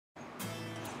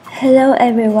Hello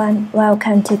everyone,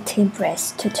 welcome to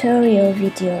LearnPress tutorial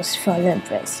videos for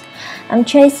LearnPress. I'm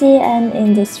Tracy, and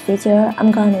in this video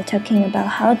I'm going to be talking about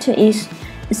how to use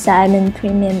assignment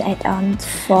premium add-on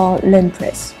for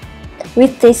LearnPress.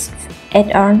 With this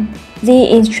add-on,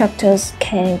 the instructors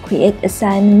can create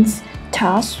assignments,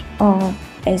 tasks, or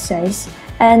essays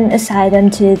and assign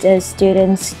them to the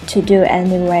students to do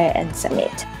anywhere and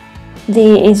submit.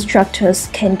 The instructors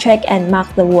can check and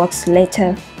mark the works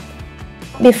later.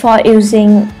 Before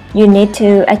using, you need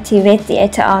to activate the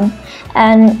add-on,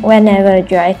 and whenever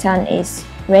your add-on is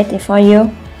ready for you,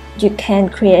 you can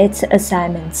create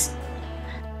assignments.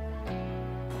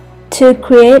 To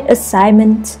create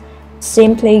assignments,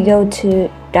 simply go to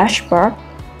Dashboard,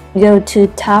 go to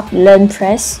tab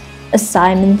LearnPress,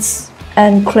 Assignments,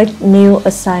 and click New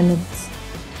Assignments.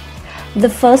 The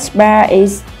first bar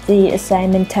is the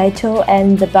assignment title,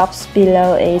 and the box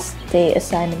below is the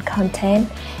assignment content,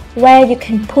 where you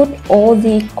can put all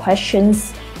the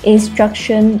questions,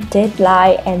 instruction,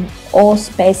 deadline, and all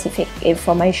specific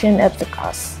information of the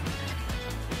course.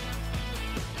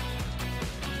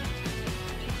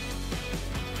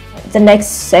 The next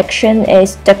section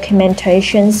is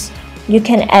documentations. You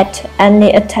can add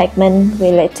any attachment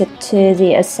related to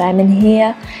the assignment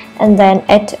here, and then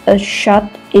add a short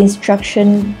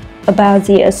instruction about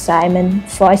the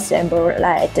assignment, for example,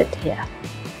 like I did here.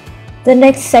 The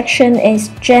next section is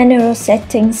general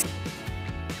settings.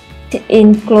 It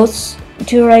includes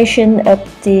duration of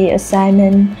the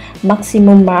assignment,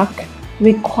 maximum mark,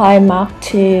 required mark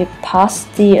to pass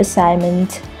the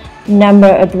assignment, number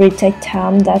of retake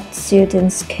time that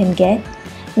students can get,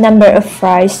 number of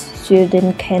files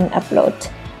students can upload,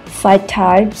 file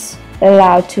types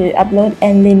allowed to upload,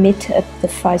 and limit of the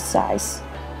file size.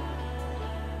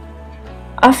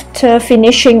 After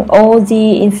finishing all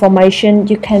the information,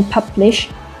 you can publish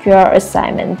your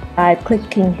assignment by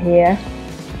clicking here.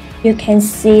 You can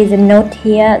see the note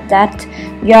here that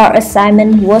your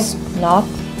assignment was not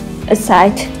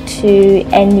assigned to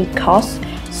any course,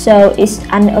 so it's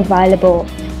unavailable.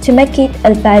 To make it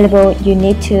available, you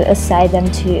need to assign them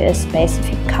to a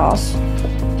specific course.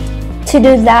 To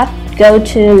do that, go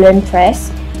to LearnPress,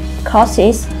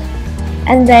 Courses,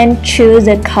 and then choose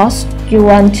the course you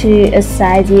want to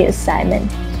assign the assignment.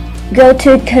 Go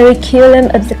to curriculum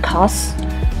of the course,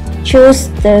 choose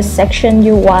the section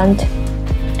you want,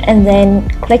 and then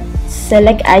click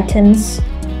select items,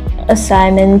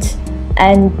 assignment,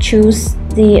 and choose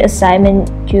the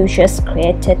assignment you just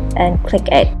created and click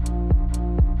add.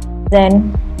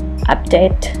 Then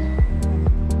update.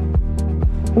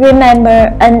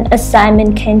 Remember, an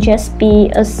assignment can just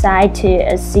be assigned to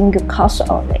a single course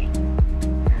only.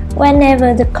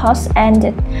 Whenever the course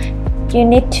ended, you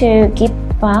need to give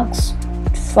marks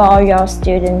for your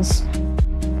students.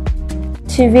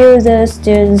 To view the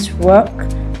students' work,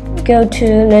 go to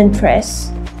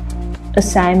LearnPress,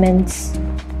 Assignments.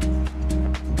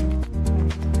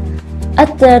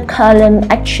 At the column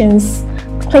Actions,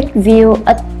 click View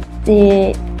at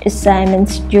the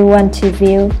assignments you want to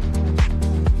view.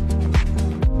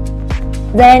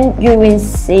 Then you will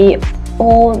see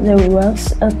all the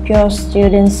works of your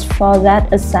students for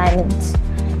that assignment,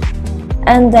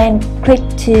 and then click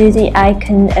to the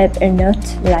icon of a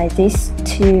note like this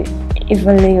to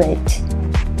evaluate.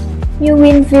 You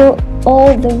will view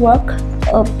all the work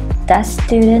of that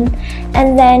student,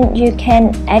 and then you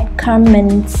can add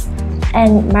comments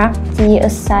and mark the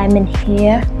assignment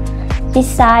here.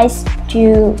 Besides,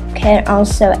 you can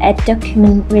also add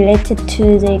documents related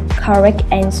to the correct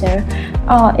answer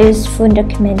or useful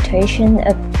documentation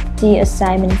of the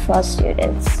assignment for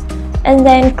students. And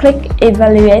then click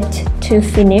Evaluate to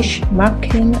finish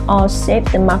marking, or save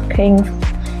the marking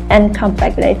and come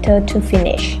back later to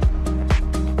finish.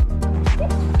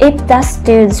 If that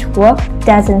student's work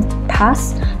doesn't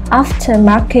pass after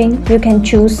marking, you can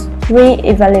choose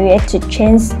Re-evaluate to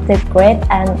change the grade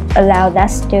and allow that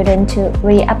student to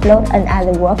re-upload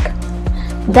another work.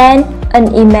 Then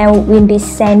an email will be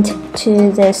sent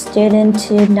to the student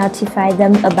to notify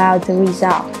them about the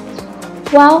result.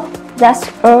 Well,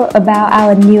 that's all about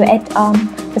our new add-on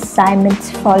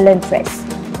assignments for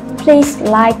LearnPress. Please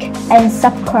like and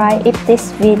subscribe if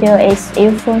this video is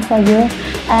useful for you,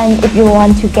 and if you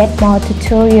want to get more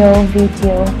tutorial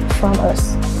video from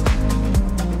us.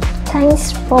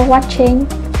 Thanks for watching.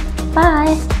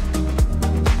 Bye!